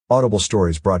Audible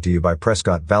Stories brought to you by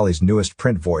Prescott Valley's newest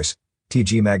print voice,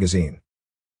 TG Magazine.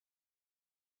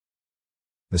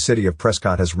 The city of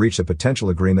Prescott has reached a potential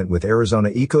agreement with Arizona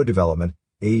Eco Development,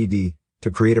 AED,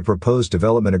 to create a proposed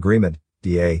development agreement,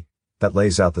 DA, that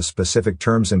lays out the specific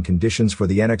terms and conditions for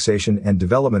the annexation and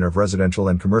development of residential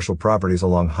and commercial properties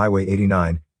along Highway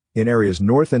 89, in areas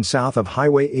north and south of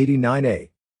Highway 89A.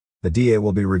 The DA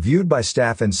will be reviewed by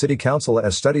staff and City Council at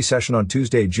a study session on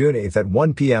Tuesday, June 8 at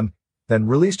 1 p.m., then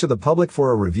released to the public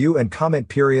for a review and comment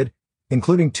period,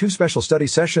 including 2 special study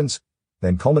sessions,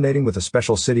 then culminating with a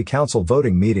special City Council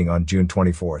voting meeting on June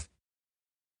 24.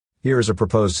 Here is a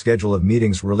proposed schedule of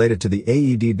meetings related to the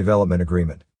AED Development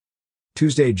Agreement.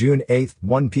 Tuesday, June 8,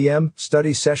 1 p.m.,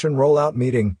 study session rollout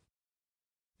meeting.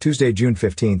 Tuesday, June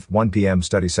 15, 1 p.m.,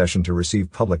 study session to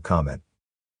receive public comment.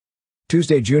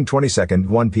 Tuesday, June 22,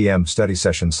 1 p.m., study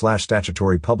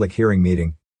session/statutory public hearing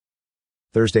meeting.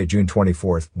 Thursday, June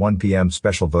 24, 1 p.m.,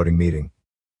 special voting meeting.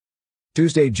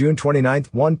 Tuesday, June 29,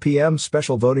 1 p.m.,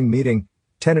 special voting meeting,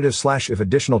 tentative/if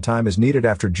additional time is needed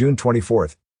after June 24.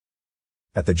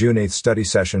 At the June 8 study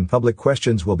session, public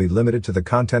questions will be limited to the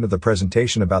content of the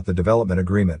presentation about the development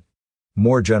agreement.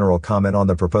 More general comment on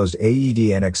the proposed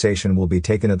AED annexation will be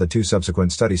taken at the 2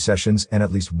 subsequent study sessions and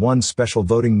at least 1 special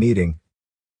voting meeting.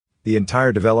 The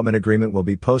entire development agreement will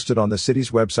be posted on the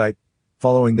city's website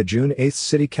following the June 8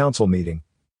 City Council meeting.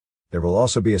 There will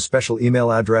also be a special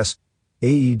email address,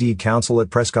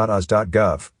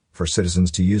 aedcouncil@prescottos.gov, for citizens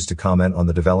to use to comment on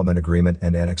the development agreement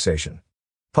and annexation.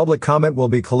 Public comment will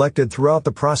be collected throughout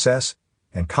the process,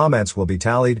 and comments will be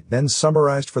tallied, then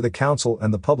summarized for the council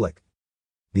and the public.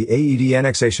 The AED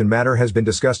annexation matter has been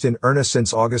discussed in earnest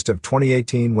since August of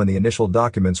 2018 when the initial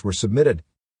documents were submitted.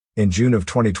 In June of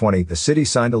 2020, the city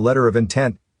signed a letter of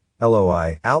intent,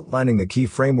 LOI, outlining the key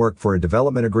framework for a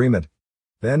development agreement.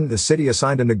 Then, the city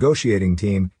assigned a negotiating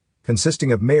team,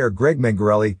 consisting of Mayor Greg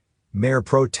Mangarelli, Mayor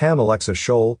Pro Tem Alexa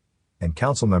Scholl, and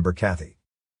Councilmember Kathy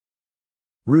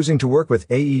Rusing to work with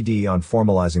AED on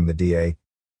formalizing the DA.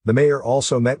 The mayor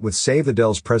also met with Save the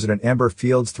Dells President Amber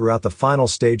Fields throughout the final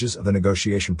stages of the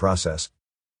negotiation process.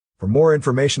 For more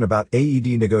information about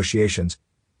AED negotiations,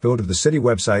 go to the city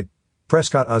website,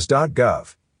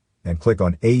 prescottos.gov, and click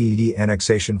on AED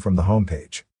annexation from the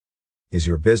homepage. Is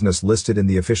your business listed in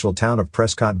the official Town of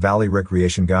Prescott Valley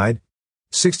Recreation Guide?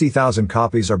 60,000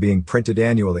 copies are being printed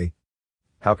annually.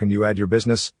 How can you add your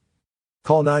business?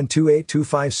 Call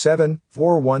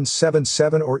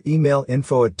 928-257-4177 or email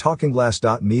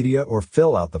info@talkingglass.media or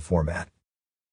fill out the format.